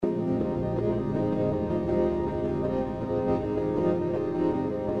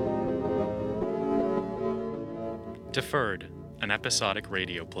Deferred, an episodic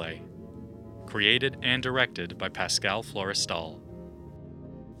radio play. Created and directed by Pascal Florestal.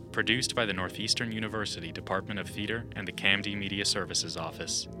 Produced by the Northeastern University Department of Theater and the CAMD Media Services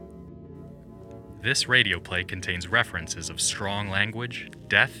Office. This radio play contains references of strong language,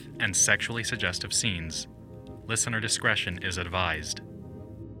 death, and sexually suggestive scenes. Listener discretion is advised.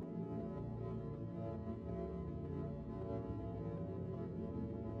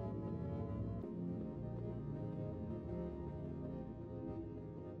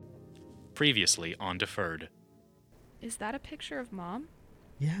 Previously on Deferred. Is that a picture of Mom?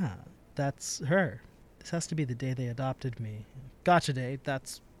 Yeah, that's her. This has to be the day they adopted me. Gotcha Day,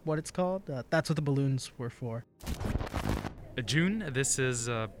 that's what it's called. That's what the balloons were for. June, this is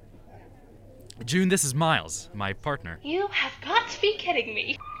Miles, my partner. You have got to be kidding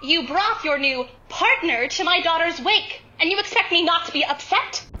me. You brought your new partner to my daughter's wake, and you expect me not to be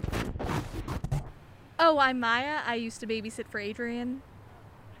upset? Oh, I'm Maya. I used to babysit for Adrian.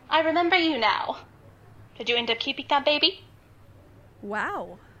 I remember you now. Did you end up keeping that baby?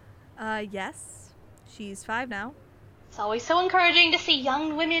 Wow. Yes. She's 5 now. It's always so encouraging to see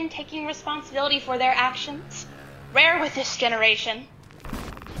young women taking responsibility for their actions. Rare with this generation.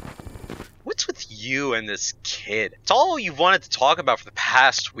 What's with you and this kid? It's all you've wanted to talk about for the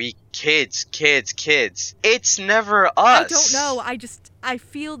past week. Kids, kids, kids. It's never us. I don't know. I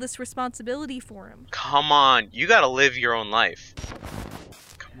feel this responsibility for him. Come on, you gotta live your own life.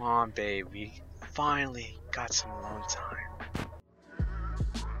 Come on, babe. We finally got some alone time.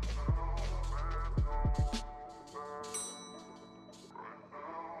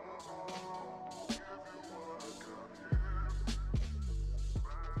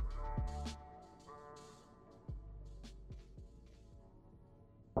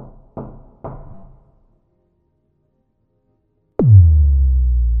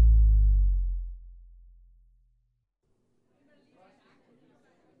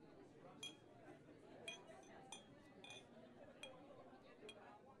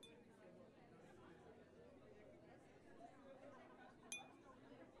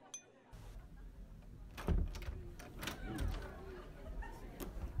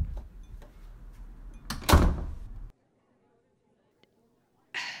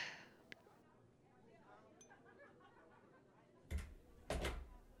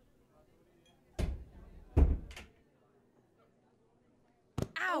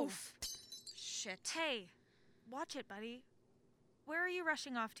 Ow! Shit. Hey, watch it, buddy. Where are you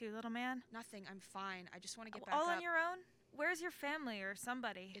rushing off to, little man? Nothing. I'm fine. I just want to get back All up. on your own? Where's your family or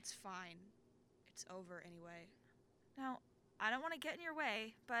somebody? It's fine. It's over anyway. Now, I don't want to get in your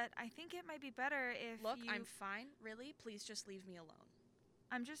way, but I think it might be better if Look, you... I'm fine. Really? Please just leave me alone.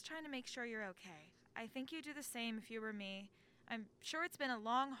 I'm just trying to make sure you're okay. I think you'd do the same if you were me. I'm sure it's been a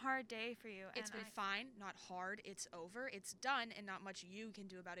long, hard day for you. It's been fine, not hard. It's over. It's done, and not much you can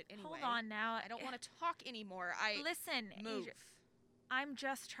do about it anyway. Hold on now. I don't want to talk anymore. Listen, Move. I'm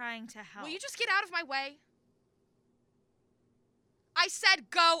just trying to help. Will you just get out of my way? I said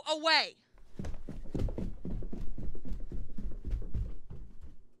go away!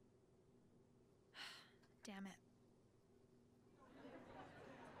 Damn it.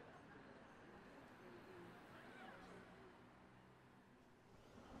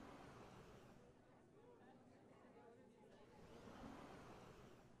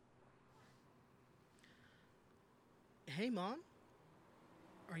 Hey, Mom?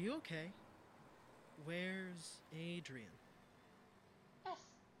 Are you okay? Where's Adrian? Yes,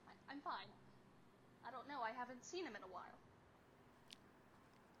 I'm fine. I don't know, I haven't seen him in a while.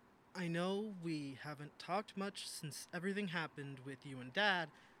 I know we haven't talked much since everything happened with you and Dad,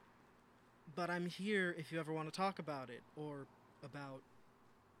 but I'm here if you ever want to talk about it, or about,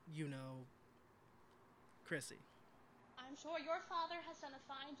 Chrissy. I'm sure your father has done a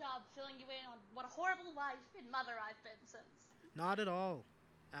fine job filling you in on what a horrible wife and mother I've been since. Not at all,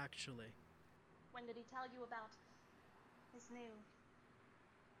 actually. When did he tell you about his new...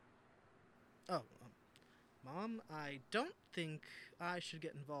 Oh, Mom, I don't think I should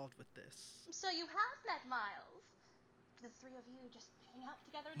get involved with this. So you have met Miles? The three of you just hang out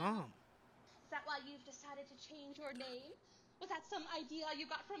together now? Mom. Is that why you've decided to change your name? Was that some idea you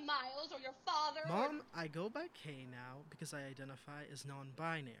got from Miles or your father? Mom, I go by K now because I identify as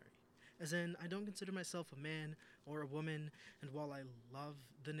non-binary. As in, I don't consider myself a man or a woman, and while I love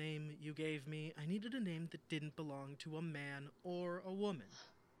the name you gave me, I needed a name that didn't belong to a man or a woman.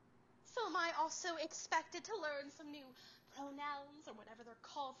 So am I also expected to learn some new pronouns or whatever they're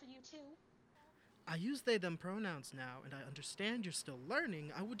called for you too? I use they them pronouns now, and I understand you're still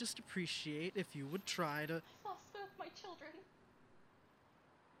learning. I would just appreciate if you would try to... I've lost both my children.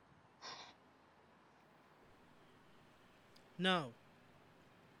 No.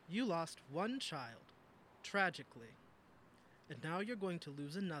 You lost one child, tragically. And now you're going to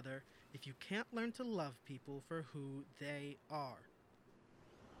lose another if you can't learn to love people for who they are.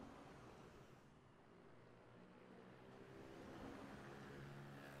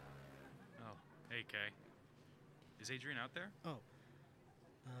 Oh, hey, Kay. Is Adrian out there? Oh.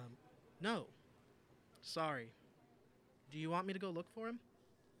 No. Sorry. Do you want me to go look for him?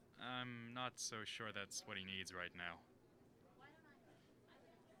 I'm not so sure that's what he needs right now.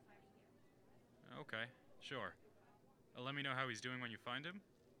 Okay, sure. Let me know how he's doing when you find him.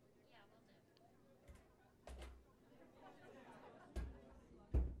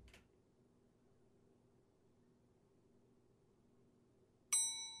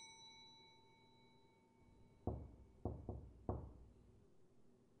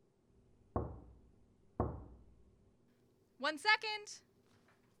 One second.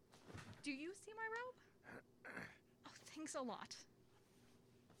 Do you see my robe? Oh, thanks a lot.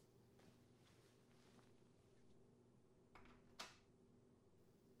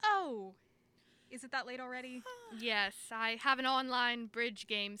 Oh, is it that late already? Yes, I have an online bridge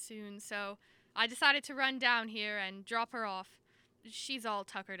game soon, so I decided to run down here and drop her off. She's all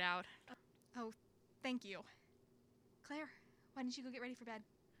tuckered out. Oh, thank you. Claire, why don't you go get ready for bed?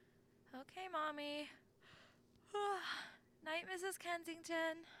 Okay, Mommy. Night, Mrs.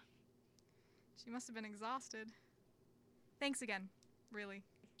 Kensington. She must have been exhausted. Thanks again, really.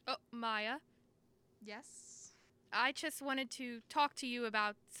 Oh, Maya, Yes? I just wanted to talk to you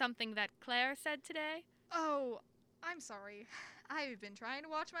about something that Claire said today. Oh, I'm sorry. I've been trying to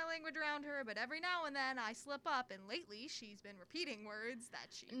watch my language around her, but every now and then I slip up, and lately she's been repeating words that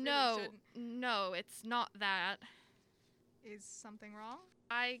she really shouldn't. No, it's not that. Is something wrong?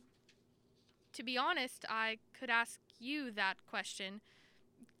 To be honest, I could ask you that question.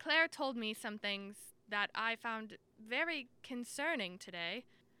 Claire told me some things that I found very concerning today.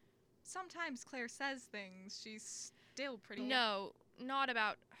 Sometimes Claire says things. She's still pretty... No, not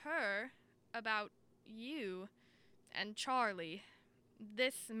about her. About you and Charlie.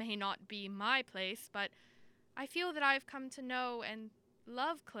 This may not be my place, but I feel that I've come to know and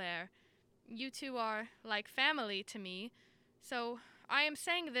love Claire. You two are like family to me, so I am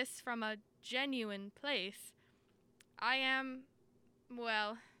saying this from a genuine place. I am,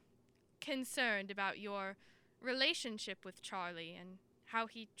 well, concerned about your relationship with Charlie and how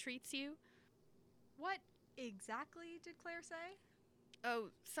he treats you. What exactly did Claire say? Oh,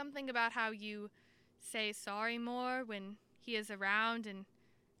 something about how you say sorry more when he is around and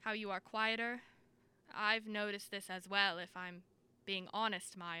how you are quieter. I've noticed this as well, if I'm being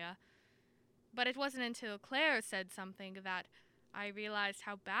honest, Maya. But it wasn't until Claire said something that I realized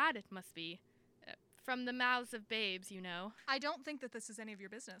how bad it must be. From the mouths of babes, you know. I don't think that this is any of your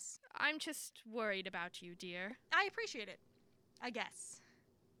business. I'm just worried about you, dear. I appreciate it. I guess.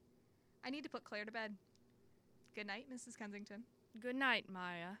 I need to put Claire to bed. Good night, Mrs. Kensington. Good night,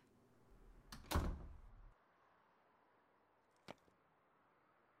 Maya.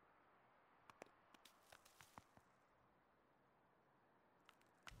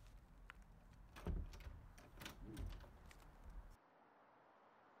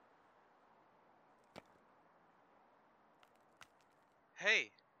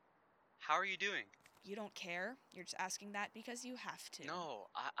 Hey, how are you doing? You don't care? You're just asking that because you have to. No,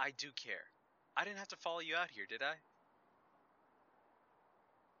 I do care. I didn't have to follow you out here, did I?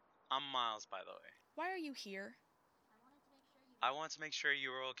 I'm Miles, by the way. Why are you here? I wanted to make sure you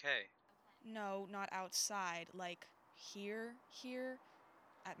were okay. No, not outside. Like, here,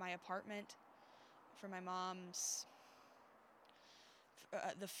 at my apartment, for my mom's,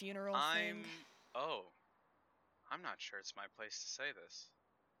 the funeral thing. Oh. I'm not sure it's my place to say this.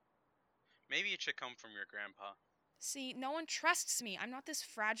 Maybe it should come from your grandpa. See, no one trusts me. I'm not this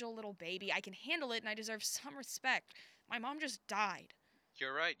fragile little baby. I can handle it and I deserve some respect. My mom just died.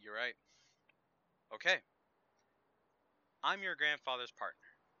 You're right. Okay. I'm your grandfather's partner.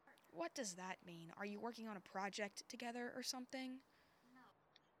 What does that mean? Are you working on a project together or something?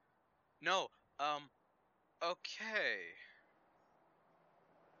 No, okay.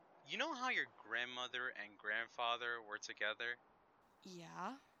 You know how your grandmother and grandfather were together?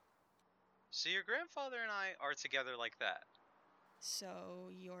 Yeah. So your grandfather and I are together like that. So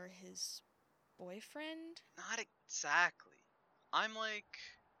you're his boyfriend? Not exactly. I'm like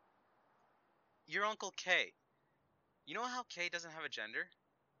your Uncle Kay. You know how Kay doesn't have a gender?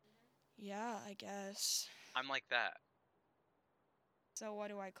 Yeah, I guess. I'm like that. So what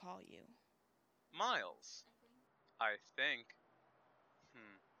do I call you? Miles. I think.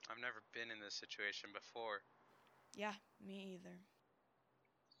 I've never been in this situation before. Yeah, me either.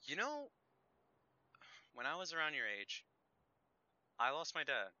 You know, when I was around your age, I lost my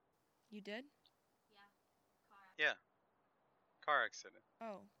dad. You did? Yeah. Car accident.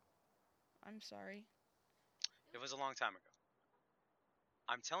 Oh. I'm sorry. It was a long time ago.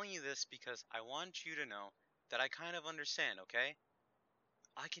 I'm telling you this because I want you to know that I kind of understand, okay?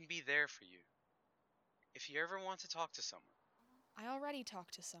 I can be there for you. If you ever want to talk to someone. I already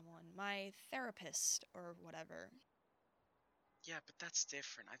talked to someone. My therapist, or whatever. Yeah, but that's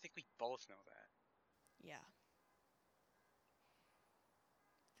different. I think we both know that. Yeah.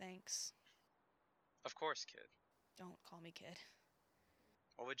 Thanks. Of course, kid. Don't call me kid.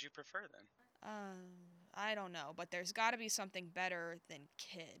 What would you prefer then? I don't know, but there's gotta be something better than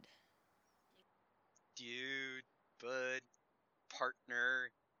kid. Dude, bud,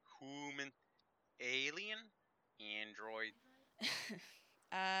 partner, human, alien, android.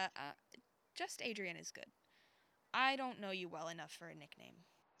 Just Adrian is good. I don't know you well enough for a nickname.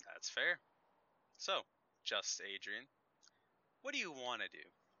 That's fair. So, just Adrian. What do you want to do?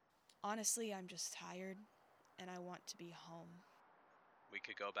 Honestly, I'm just tired, and I want to be home. We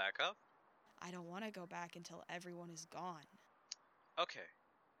could go back up? I don't want to go back until everyone is gone. Okay.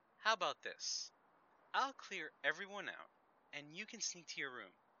 How about this? I'll clear everyone out, and you can sneak to your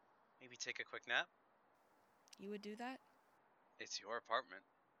room. Maybe take a quick nap? You would do that? It's your apartment.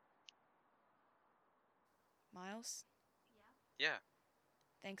 Miles? Yeah,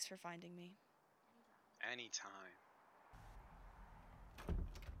 Thanks for finding me. anytime.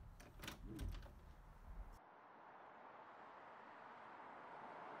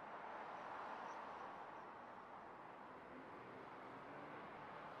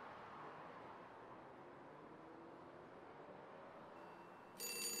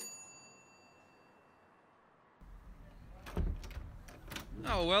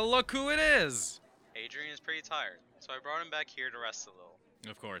 Oh, well, look who it is! Adrian is pretty tired, so I brought him back here to rest a little.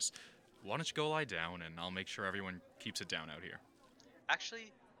 Of course. Why don't you go lie down, and I'll make sure everyone keeps it down out here.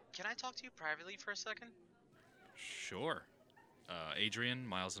 Actually, can I talk to you privately for a second? Sure. Adrian,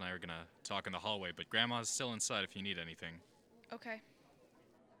 Miles and I are gonna talk in the hallway, but Grandma's still inside if you need anything. Okay.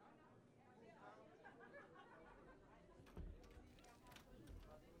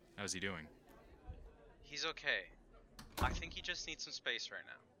 How's he doing? He's okay. I think he just needs some space right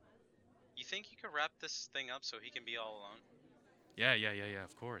now. You think you could wrap this thing up so he can be all alone? Yeah,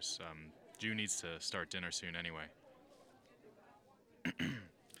 of course. June needs to start dinner soon anyway.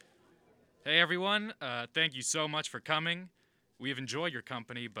 Hey everyone, thank you so much for coming. We have enjoyed your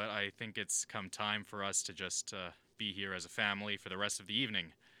company, but I think it's come time for us to just be here as a family for the rest of the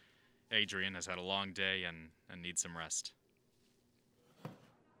evening. Adrian has had a long day and needs some rest.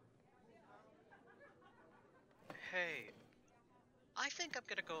 Hey, I think I'm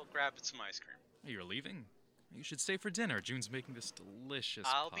gonna go grab some ice cream. You're leaving? You should stay for dinner. June's making this delicious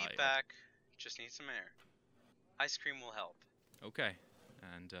I'll pie. be back. Just need some air. Ice cream will help. Okay.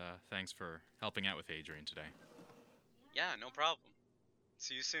 And thanks for helping out with Adrian today. Yeah, no problem.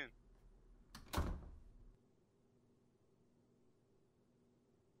 See you soon.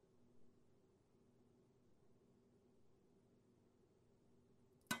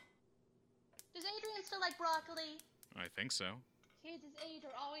 Does Adrian still like broccoli? I think so. Kids his age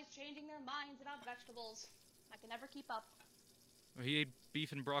are always changing their minds about vegetables. I can never keep up. He ate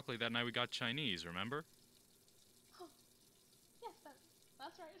beef and broccoli that night we got Chinese, remember? Oh, yes,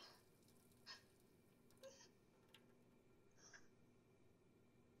 that's right.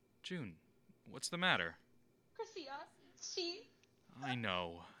 June, what's the matter? Chrisia, she I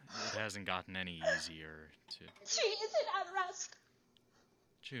know. It hasn't gotten any easier to... isn't at rest.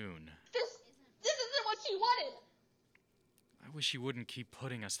 June, This isn't what she wanted. I wish you wouldn't keep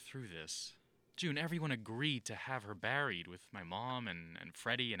putting us through this. June, everyone agreed to have her buried with my mom and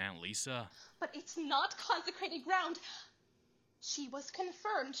Freddie and Aunt Lisa. But it's not consecrated ground. She was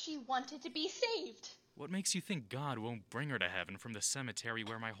confirmed she wanted to be saved. What makes you think God won't bring her to heaven from the cemetery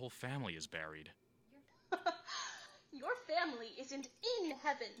where my whole family is buried? Your family isn't in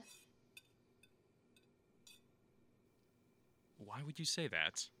heaven. Why would you say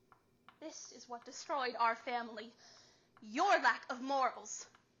that? This is what destroyed our family. Your lack of morals.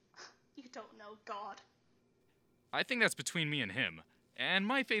 You don't know God. I think that's between me and him. And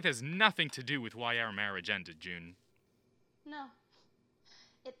my faith has nothing to do with why our marriage ended, June. No.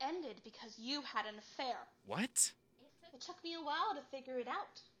 It ended because you had an affair. What? It took me a while to figure it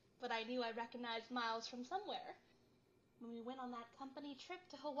out, but I knew I recognized Miles from somewhere. When we went on that company trip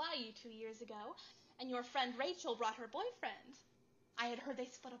to Hawaii 2 years ago, and your friend Rachel brought her boyfriend. I had heard they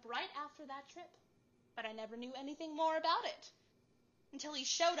split up right after that trip, but I never knew anything more about it. Until he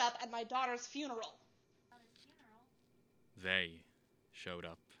showed up at my daughter's funeral. They showed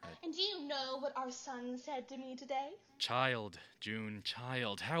up And do you know what our son said to me today? Child, June,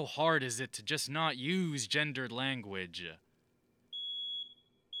 child, how hard is it to just not use gendered language?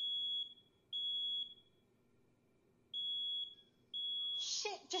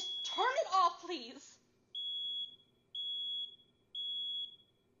 Shit, just turn it off, please.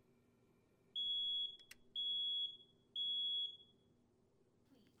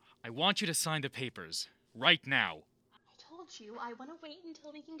 I want you to sign the papers, right now. I told you I want to wait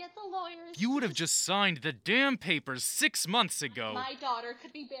until we can get the lawyers. You would have just signed the damn papers 6 months ago. My daughter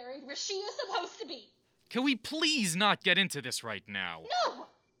could be buried where she is supposed to be. Can we please not get into this right now? No!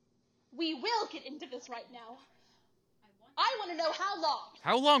 We will get into this right now. I want to know how long.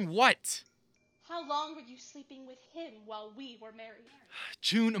 How long what? How long were you sleeping with him while we were married?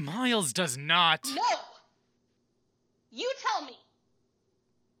 June, Miles does not. No! You tell me.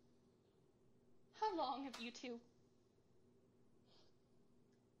 How long have you two?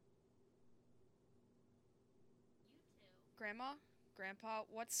 Grandma? Grandpa,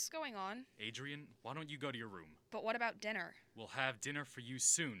 what's going on? Adrian, why don't you go to your room? But what about dinner? We'll have dinner for you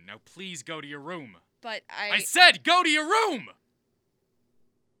soon. Now please go to your room. But I said go to your room!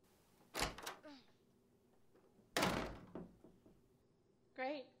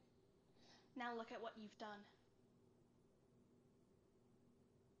 Great. Now look at what you've done.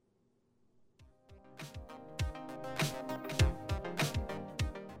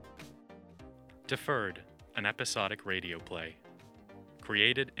 Deferred, an episodic radio play.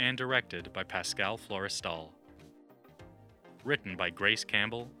 Created and directed by Pascal Florestal. Written by Grace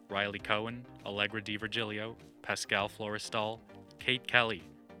Campbell, Riley Cohen, Allegra DiVirgilio, Pascal Florestal, Kate Kelly,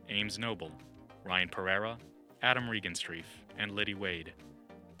 Ames Noble, Ryan Pereira, Adam Regenstreif, and Liddy Wade.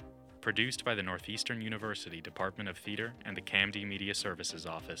 Produced by the Northeastern University Department of Theater and the CAMD Media Services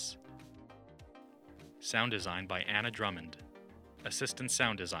Office. Sound design by Anna Drummond. Assistant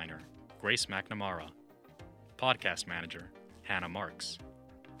sound designer, Grace McNamara. Podcast manager, Hannah Marks.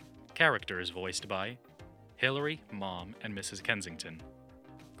 Characters voiced by Hillary, Mom, and Mrs. Kensington.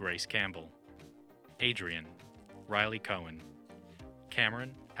 Grace Campbell. Adrian, Riley Cohen.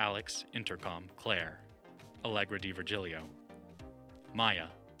 Cameron, Alex, Intercom, Claire. Allegra DiVirgilio. Maya,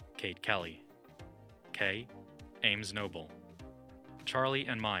 Kate Kelly. Kay, Ames Noble. Charlie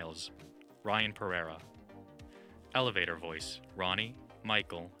and Miles, Ryan Pereira. Elevator voice, Ronnie,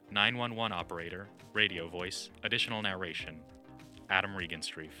 Michael, 911 operator, radio voice, additional narration, Adam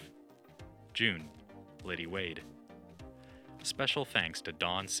Regenstreif. June, Liddy Wade. Special thanks to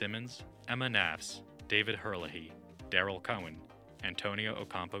Dawn Simmons, Emma Nafs, David Herlihy, Daryl Cohen, Antonio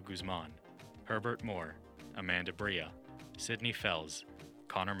Ocampo Guzman, Herbert Moore, Amanda Bria, Sydney Fells,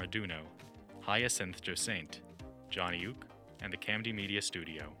 Connor Maduno, Hyacinth Josaint, Johnny Uke, and the CAMD Media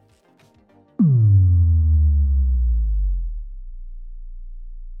Studio.